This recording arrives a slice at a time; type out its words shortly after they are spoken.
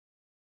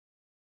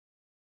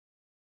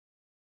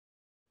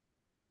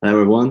Hello,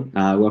 everyone.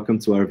 Welcome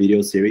to our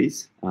video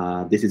series.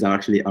 This is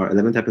actually our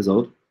 11th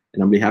episode,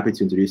 and I'm really happy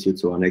to introduce you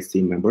to our next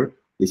team member.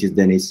 This is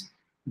Dennis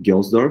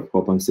Göhlsdorf.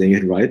 Hope I'm saying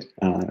it right.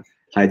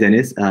 Hi,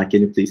 Dennis.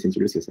 Can you please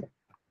introduce yourself?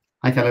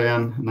 Hi,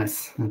 Kalarian.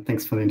 Nice.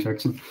 Thanks for the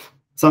introduction.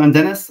 So I'm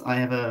Dennis. I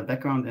have a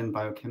background in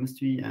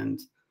biochemistry and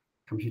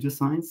computer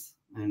science,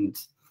 and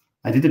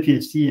I did a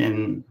PhD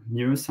in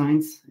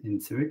neuroscience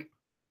in Zurich.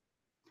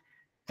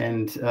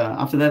 And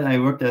after that, I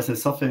worked as a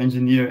software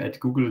engineer at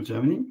Google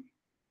Germany.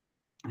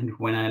 And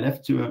when I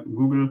left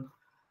Google,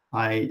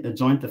 I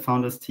joined the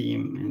founders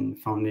team in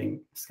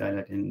founding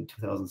Scailyte in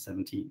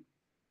 2017.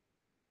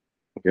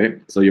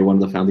 Okay, so you're one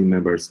of the founding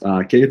members.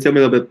 Can you tell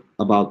me a little bit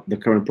about the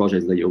current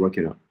projects that you're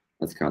working on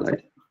at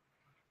Scailyte?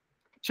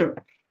 Sure.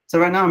 So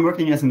right now I'm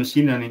working as a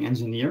machine learning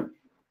engineer.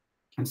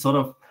 I'm sort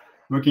of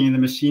working in the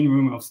machine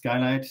room of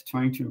Scailyte,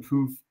 trying to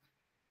improve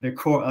the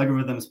core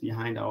algorithms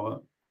behind our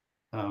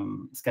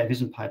Sky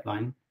Vision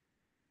pipeline,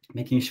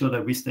 making sure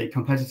that we stay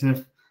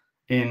competitive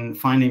in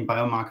finding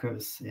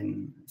biomarkers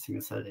in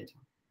single cell data.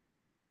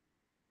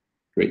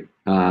 Great.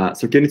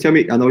 So can you tell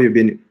me, I know you've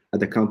been at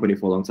the company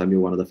for a long time,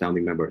 you're one of the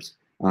founding members.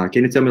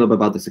 Can you tell me a little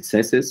bit about the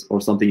successes or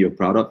something you're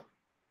proud of?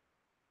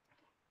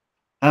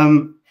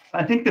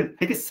 I think the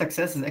biggest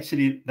success is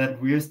actually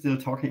that we're still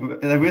talking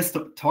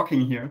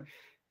here,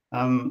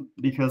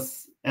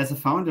 because as a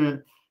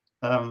founder,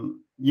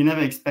 you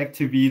never expect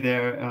to be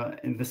there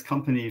in this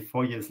company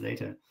 4 years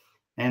later.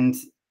 And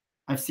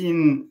I've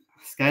seen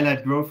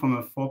Scailyte grow from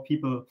a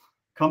 4-people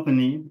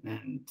company,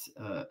 and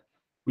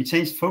we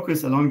changed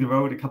focus along the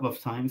road a couple of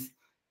times,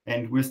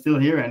 and we're still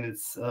here. And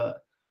it's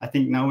I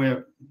think now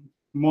we're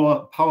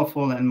more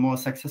powerful and more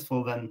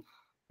successful than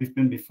we've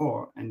been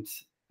before. And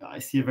I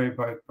see a very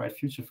bright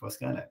future for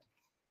Scailyte.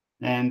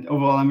 And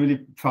overall, I'm really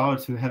proud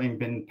to having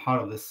been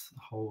part of this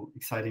whole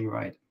exciting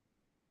ride.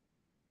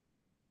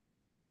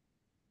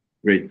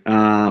 Great.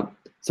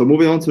 So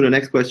moving on to the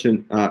next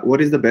question,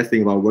 what is the best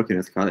thing about working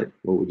at Scailyte?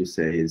 What would you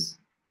say is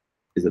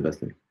the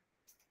best thing?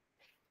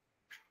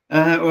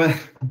 Well,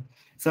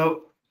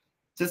 so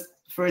just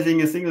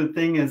phrasing a single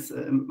thing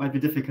might be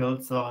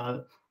difficult.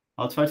 So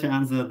I'll try to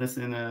answer this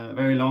in a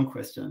very long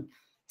question.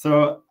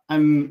 So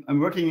I'm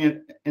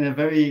working in a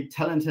very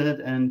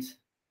talented and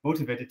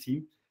motivated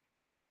team,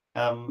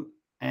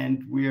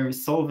 and we are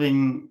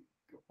solving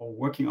or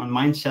working on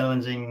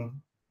mind-challenging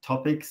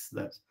topics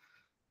that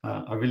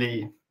are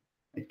really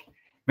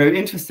very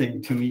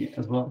interesting to me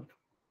as well.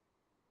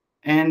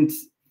 And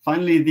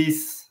finally,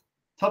 these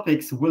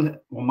topics will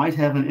or might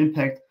have an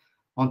impact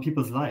on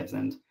people's lives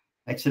and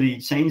actually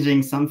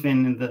changing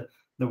something in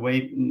the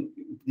way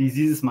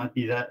diseases might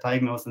be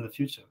diagnosed in the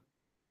future.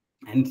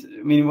 And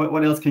I mean,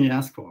 what else can you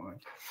ask for?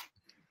 Right?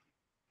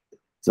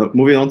 So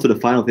moving on to the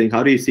final thing,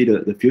 how do you see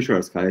the future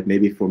of Scailyte,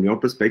 maybe from your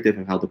perspective,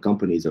 and how the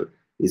company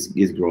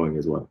is growing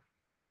as well?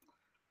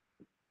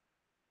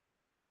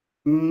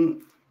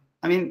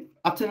 I mean,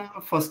 up to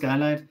now for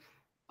Scailyte,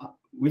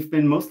 we've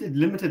been mostly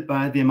limited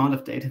by the amount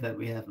of data that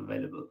we have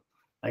available.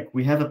 Like,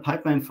 we have a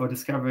pipeline for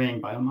discovering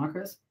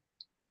biomarkers,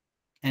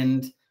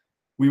 and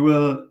we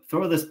will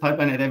throw this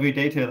pipeline at every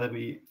data that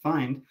we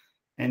find,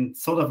 and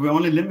sort of we're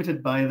only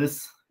limited by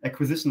this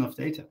acquisition of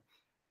data.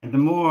 And the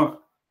more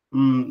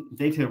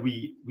data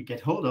we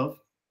get hold of,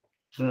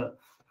 the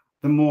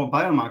more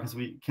biomarkers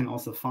we can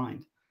also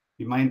find.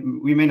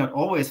 We may not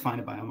always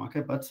find a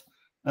biomarker, but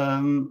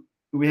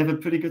we have a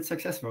pretty good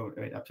success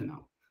rate up to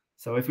now.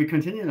 So if we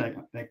continue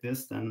like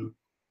this, then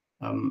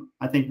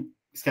I think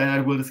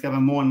Scailyte will discover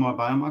more and more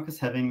biomarkers,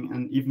 having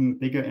an even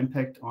bigger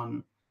impact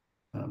on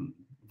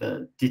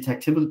the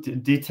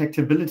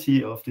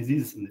detectability of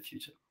diseases in the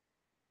future.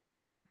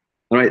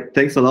 All right,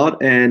 thanks a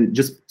lot. And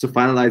just to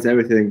finalize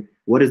everything,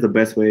 what is the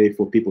best way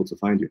for people to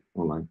find you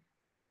online?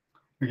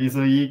 Okay,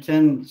 so you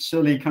can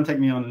surely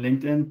contact me on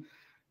LinkedIn,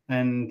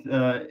 and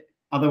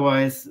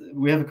otherwise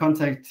we have a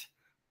contact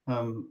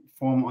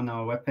form on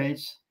our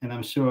webpage, and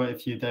I'm sure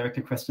if you direct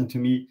a question to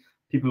me,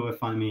 people will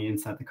find me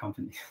inside the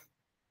company.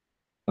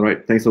 All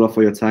right, thanks a lot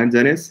for your time,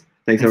 Dennis.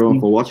 Thanks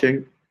everyone for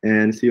watching,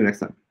 and see you next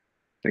time.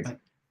 Thanks. Bye.